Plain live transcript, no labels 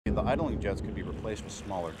the idling jets could be replaced with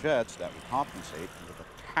smaller jets that would compensate, and with a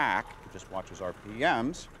TAC, it just watches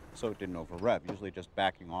RPMs, so it didn't over-rev. Usually just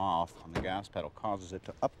backing off on the gas pedal causes it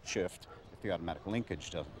to upshift if the automatic linkage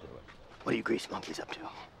doesn't do it. What are you grease monkeys up to?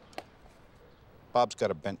 Bob's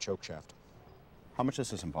got a bent choke shaft. How much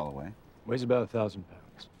does this Impala weigh? Weighs about 1,000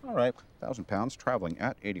 pounds. All right, 1,000 pounds, traveling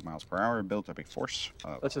at 80 miles per hour, builds up a force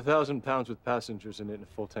of... That's 1,000 pounds with passengers in it and a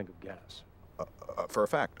full tank of gas. For a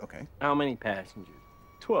fact, okay. How many passengers?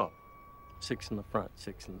 12. 6 in the front,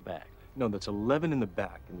 6 in the back. No, that's 11 in the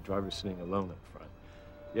back, and the driver's sitting alone in the front.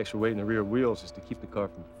 The extra weight in the rear wheels is to keep the car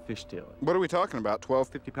from fishtailing. What are we talking about,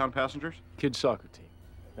 12 50-pound passengers? Kids' soccer team.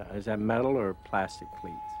 Now, is that metal or plastic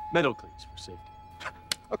cleats? Metal cleats for safety.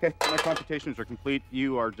 Okay, my computations are complete.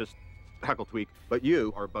 You are just hackle tweak, but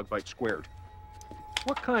you are bug bite squared.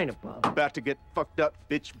 What kind of bug? About to get fucked up,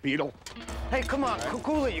 bitch beetle. Hey, come on,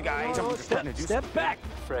 cool it, you guys. No, step back,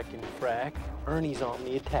 frickin' frack. Ernie's on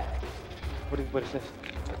the attack. What is this?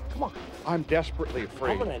 Come on. I'm desperately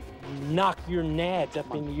afraid. I'm gonna knock your nads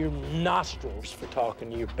up into your nostrils for talking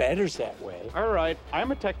to your betters that way. All right,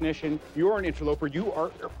 I'm a technician. You're an interloper. You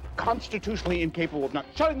are constitutionally incapable of not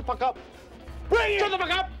shutting the fuck up. Bring it! Shut the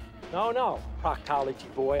fuck up! No,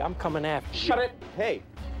 proctology boy, I'm coming after you. Shut it! Hey!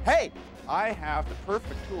 I have the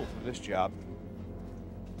perfect tool for this job.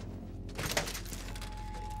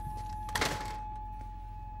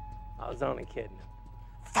 I was only kidding.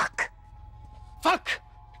 Fuck!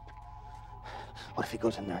 What if he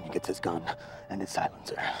goes in there and he gets his gun and his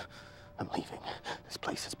silencer? I'm leaving. This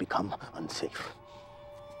place has become unsafe.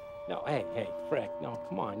 No, hey, Frick, no,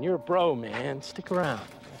 come on, you're a bro, man. Stick around.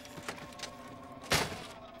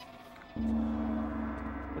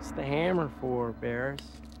 What's the hammer for, Barris?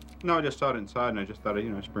 No, I just saw it inside, and I just thought,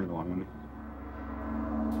 just bring it along with me.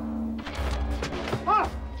 Ah!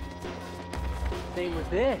 Same with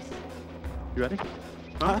this. You ready?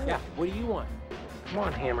 Huh? Yeah, what do you want? Come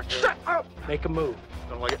on, Hammer. Shut up! Make a move.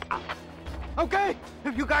 Don't like it. Okay,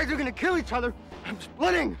 if you guys are gonna kill each other, I'm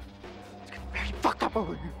splitting. It's getting very fucked up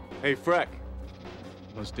over here. Hey, Freck.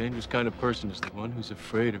 The most dangerous kind of person is the one who's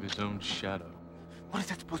afraid of his own shadow. What is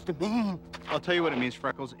that supposed to mean? I'll tell you what it means,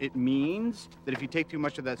 Freckles. It means that if you take too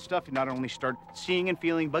much of that stuff, you not only start seeing and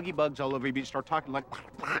feeling buggy bugs all over you, but you start talking like,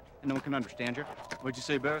 and no one can understand you. What'd you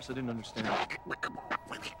say, Barris? I didn't understand.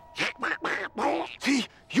 See,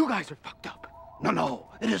 you guys are fucked up. No,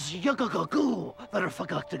 it is Yugagagoo that are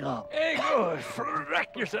fucked up. Hey, go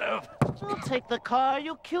wreck yourself. I'll take the car,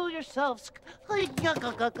 you'll kill yourselves.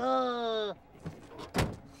 Yugagagoo.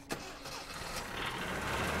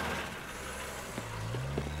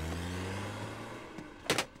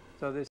 So this